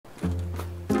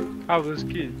How those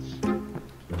kids?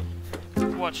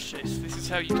 Watch, Chase. This is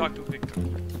how you talk to Victor.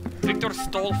 Victor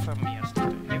stole from me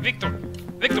yesterday. Hey, Victor!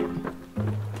 Victor!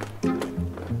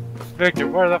 Victor,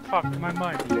 where the fuck am I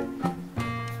mining?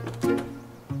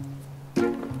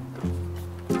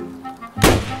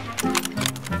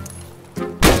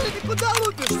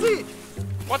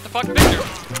 What the fuck, Victor?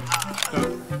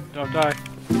 Don't die.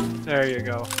 There you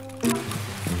go.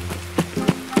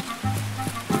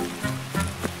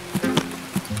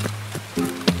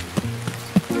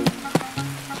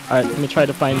 Alright, let me try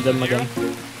to find them again.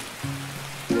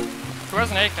 Who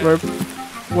has an AK?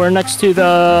 We're next to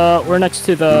the...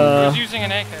 Who's using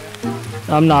an AK?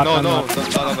 I'm not. No, I'm no, not.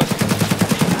 none of us.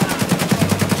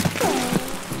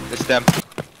 It's them.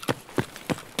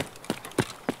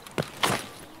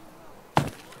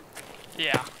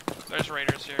 Yeah, there's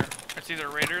raiders here. It's either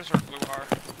raiders or blue bar.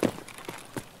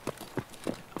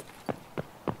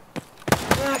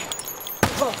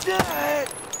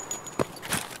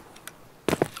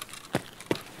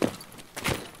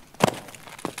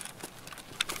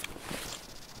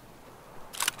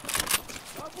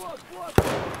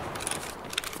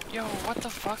 Yo, what the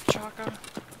fuck, Chaka?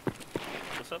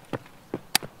 What's up?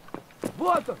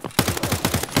 What the?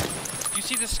 You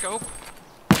see the scope?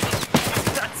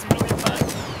 That's really bad.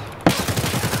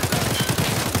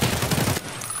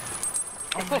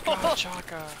 Oh my god,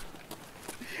 Chaka.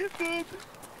 Dude,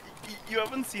 you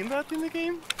haven't seen that in the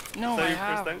game? No, Is that I your first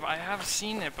have. time? I have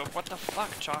seen it, but what the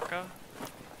fuck, Chaka?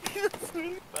 That's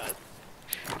really bad.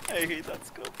 I hate that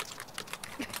scope.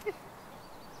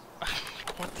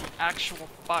 What the actual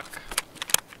fuck?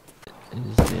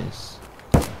 Is this?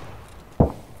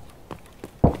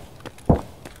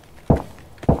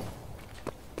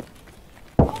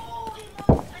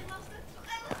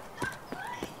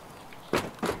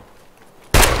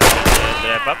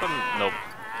 Did I pop him? Nope.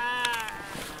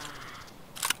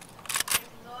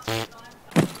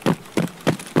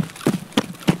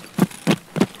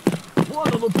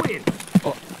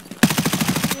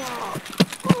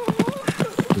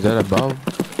 Is that above?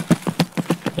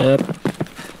 Yep.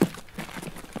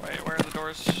 Wait, where are the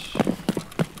doors?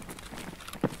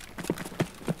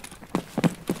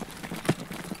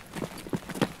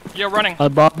 Yo, running.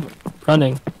 Above.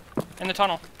 Running. In the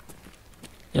tunnel.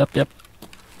 Yep.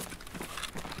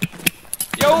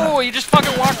 Yo, he just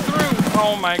fucking walked through.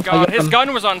 Oh my god, his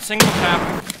gun was on single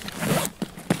tap.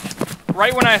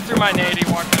 Right when I threw my nade, he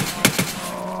walked in.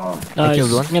 Nice.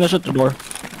 killed one. I'm gonna shut the door.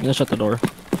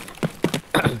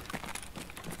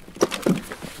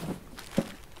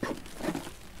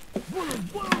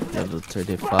 Level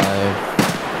 35.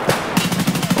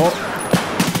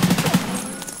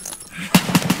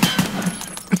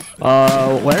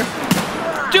 Where?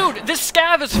 Dude, this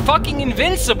scav is fucking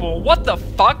invincible. What the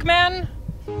fuck, man?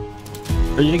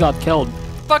 Or you got killed.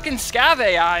 Fucking scav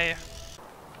AI.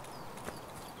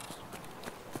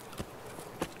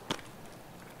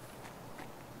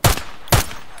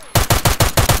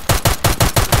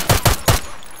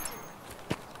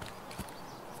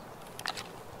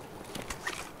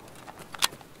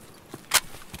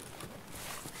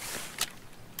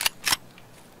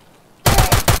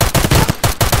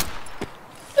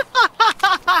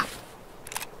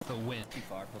 The win. Too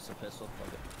far. What's the pistol?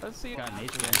 Let's see. Got an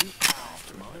HP.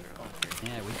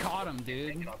 Yeah, we caught him,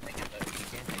 dude. Where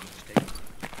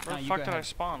the fuck did I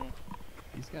spawn?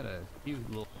 He's got a few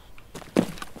little.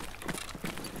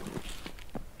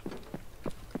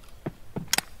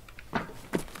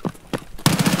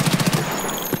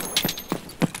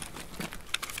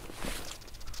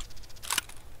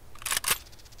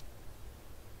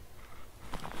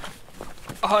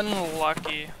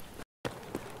 Unlucky.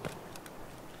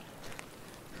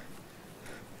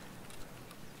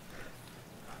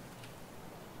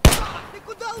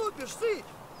 Куда лупишь, сыть?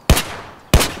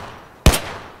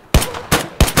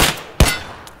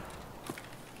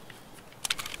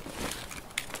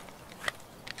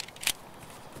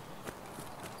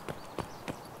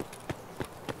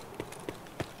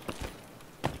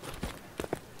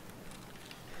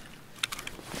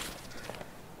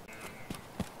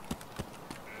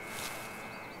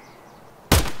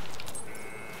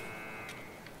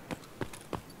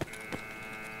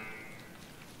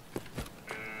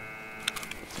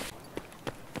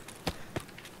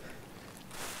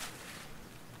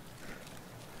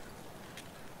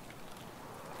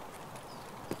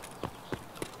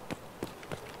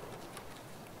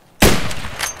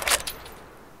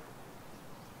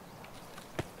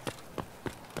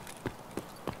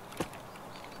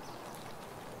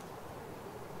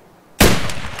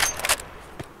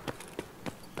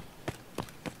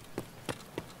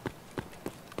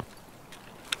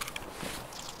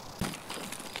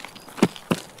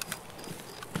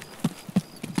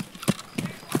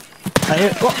 I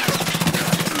hear. Oh.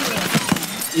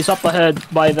 He's up ahead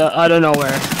by the. I don't know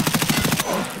where.